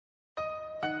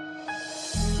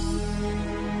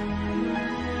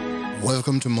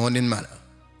Welcome to Morning Manna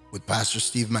with Pastor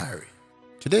Steve Mary.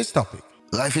 Today's topic: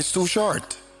 life is too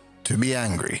short to be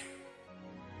angry.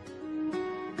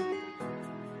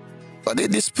 But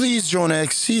it displeased Jonah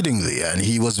exceedingly, and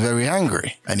he was very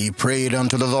angry. And he prayed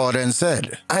unto the Lord and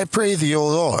said, I pray thee, O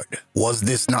Lord, was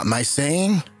this not my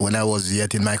saying when I was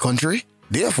yet in my country?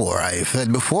 Therefore I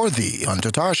fled before thee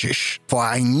unto Tarshish, for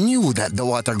I knew that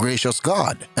thou art a gracious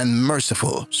God, and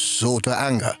merciful, slow to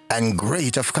anger, and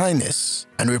great of kindness,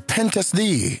 and repentest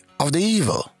thee of the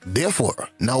evil. Therefore,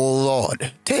 now, O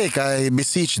Lord, take, I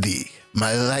beseech thee,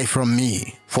 my life from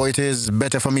me, for it is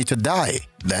better for me to die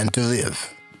than to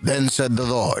live. Then said the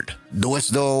Lord,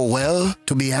 Doest thou well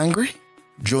to be angry?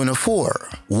 Jonah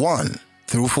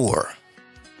 4:1-4.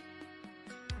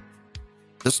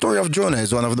 The story of Jonah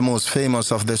is one of the most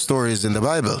famous of the stories in the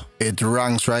Bible. It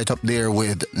ranks right up there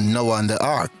with Noah and the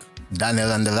ark,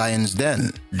 Daniel and the lion's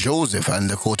den, Joseph and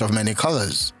the coat of many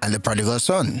colors, and the prodigal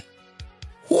son.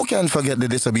 Who can forget the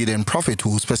disobedient prophet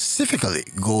who specifically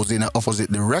goes in an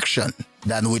opposite direction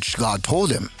than which God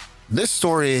told him? This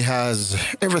story has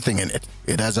everything in it.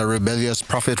 It has a rebellious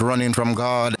prophet running from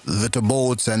God, little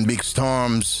boats and big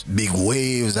storms, big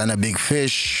waves and a big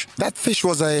fish. That fish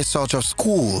was a sort of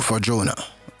school for Jonah.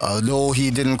 Although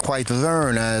he didn't quite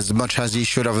learn as much as he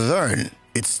should have learned,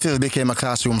 it still became a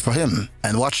classroom for him.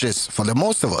 And watch this, for the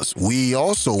most of us, we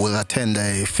also will attend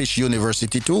a fish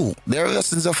university too. There are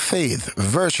lessons of faith,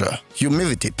 virtue,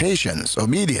 humility, patience,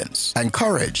 obedience, and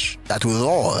courage that we'll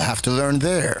all have to learn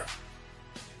there.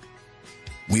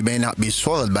 We may not be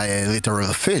swallowed by a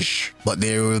literal fish, but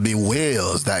there will be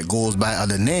whales that goes by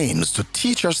other names to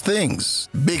teach us things.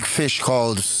 Big fish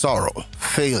called sorrow,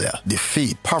 failure,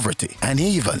 defeat, poverty, and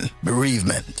even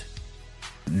bereavement.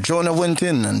 Jonah went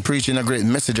in and preaching a great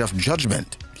message of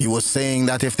judgment. He was saying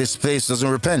that if this place doesn't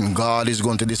repent, God is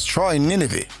going to destroy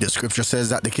Nineveh. The scripture says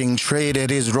that the king traded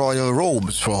his royal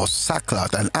robes for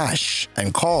sackcloth and ash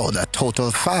and called a total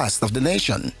fast of the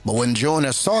nation. But when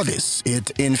Jonah saw this,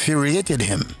 it infuriated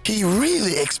him. He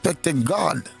really expected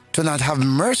God to not have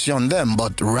mercy on them,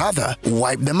 but rather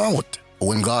wipe them out.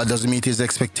 When God doesn't meet his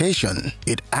expectation,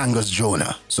 it angers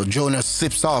Jonah. So Jonah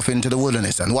slips off into the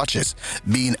wilderness and watches,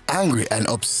 being angry and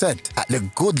upset at the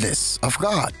goodness of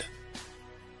God.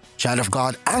 Child of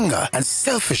God, anger and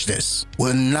selfishness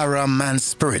will narrow a man's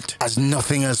spirit as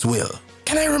nothing else will.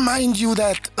 Can I remind you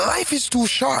that life is too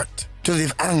short to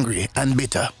live angry and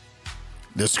bitter?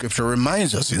 The scripture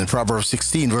reminds us in Proverbs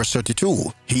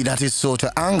 16:32, He that is slow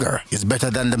to anger is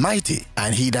better than the mighty,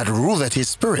 and he that ruleth his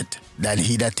spirit than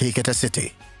he that taketh a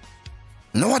city.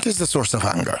 Now, what is the source of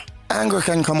anger? Anger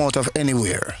can come out of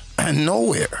anywhere and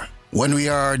nowhere. When we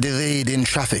are delayed in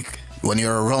traffic, when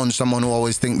you're around someone who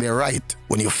always thinks they're right,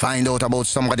 when you find out about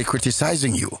somebody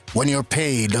criticizing you, when your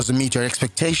pay doesn't meet your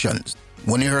expectations,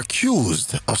 when you're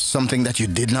accused of something that you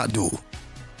did not do.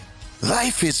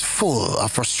 Life is full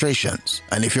of frustrations,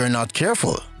 and if you're not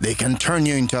careful, they can turn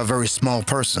you into a very small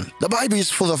person. The Bible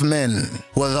is full of men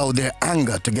who allowed their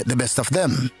anger to get the best of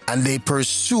them, and they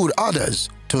pursued others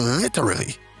to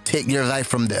literally take their life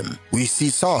from them. We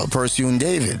see Saul pursuing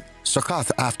David,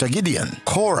 Succoth after Gideon,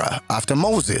 Korah after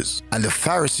Moses, and the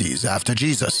Pharisees after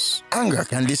Jesus. Anger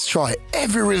can destroy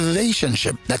every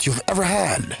relationship that you've ever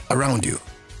had around you.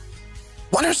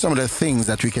 What are some of the things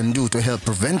that we can do to help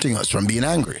preventing us from being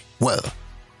angry? Well,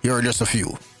 here are just a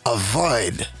few.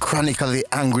 Avoid chronically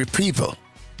angry people.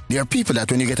 There are people that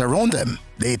when you get around them,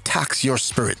 they tax your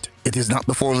spirit. It is not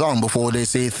before long before they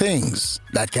say things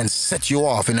that can set you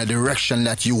off in a direction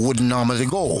that you wouldn't normally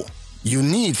go. You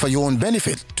need, for your own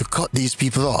benefit, to cut these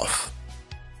people off.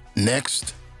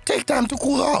 Next, take time to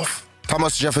cool off.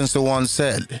 Thomas Jefferson once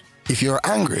said, if you're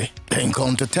angry, then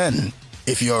count to 10.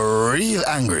 If you're real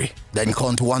angry, then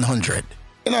count to 100.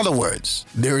 In other words,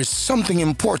 there is something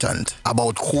important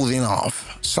about cooling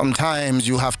off. Sometimes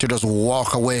you have to just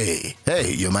walk away.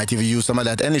 Hey, you might even use some of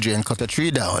that energy and cut a tree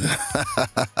down.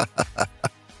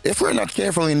 If we're not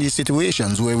careful in these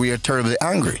situations where we are terribly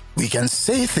angry, we can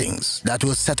say things that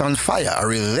will set on fire a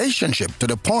relationship to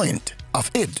the point of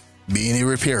it being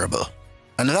irreparable.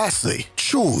 And lastly,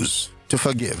 choose to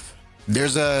forgive.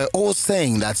 There's an old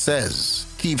saying that says,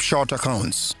 keep short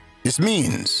accounts. This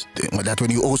means that when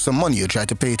you owe some money, you try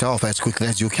to pay it off as quickly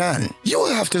as you can. You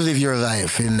will have to live your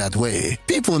life in that way.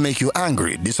 People make you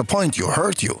angry, disappoint you,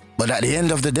 hurt you. But at the end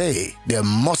of the day, there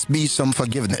must be some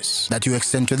forgiveness that you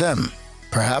extend to them.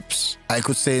 Perhaps I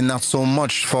could say not so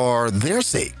much for their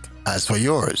sake as for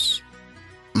yours.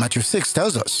 Matthew 6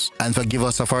 tells us, and forgive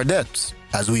us of our debts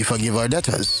as we forgive our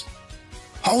debtors.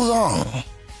 How long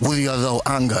will you allow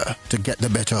anger to get the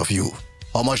better of you?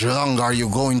 How much longer are you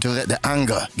going to let the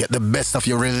anger get the best of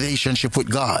your relationship with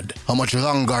God? How much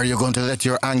longer are you going to let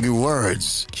your angry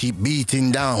words keep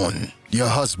beating down your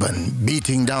husband,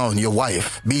 beating down your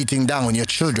wife, beating down your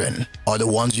children, or the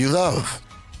ones you love?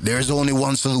 There's only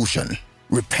one solution: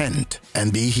 repent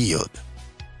and be healed.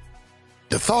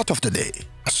 The thought of the day: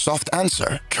 a soft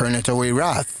answer turneth away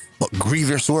wrath, but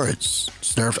grievous words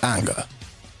stir anger.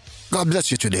 God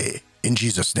bless you today, in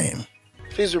Jesus' name.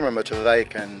 Please remember to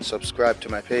like and subscribe to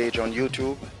my page on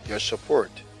YouTube. Your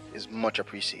support is much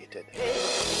appreciated.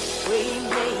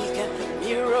 Waymaker,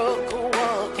 miracle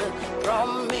worker,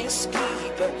 promise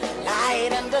keeper,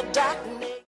 light in the darkness.